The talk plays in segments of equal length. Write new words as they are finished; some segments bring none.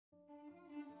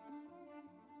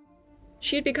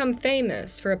She had become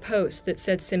famous for a post that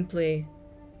said simply,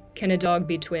 "Can a dog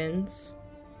be twins?"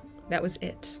 That was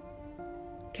it.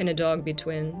 Can a dog be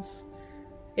twins?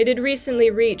 It had recently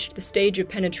reached the stage of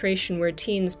penetration where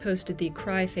teens posted the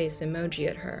cry face emoji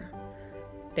at her.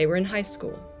 They were in high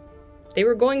school. They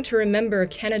were going to remember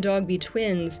 "Can a dog be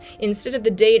twins" instead of the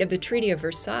date of the Treaty of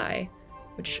Versailles,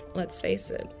 which, let's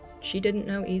face it, she didn't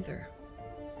know either.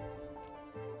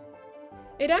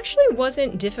 It actually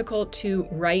wasn't difficult to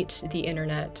write the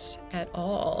internet at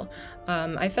all.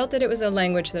 I felt that it was a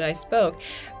language that I spoke,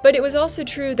 but it was also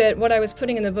true that what I was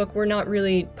putting in the book were not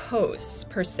really posts,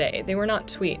 per se. They were not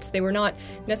tweets. They were not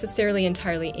necessarily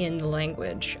entirely in the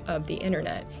language of the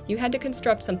internet. You had to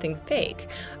construct something fake.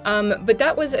 But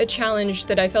that was a challenge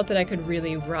that I felt that I could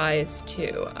really rise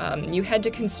to. You had to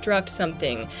construct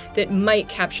something that might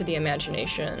capture the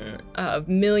imagination of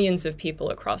millions of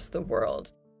people across the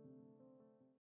world.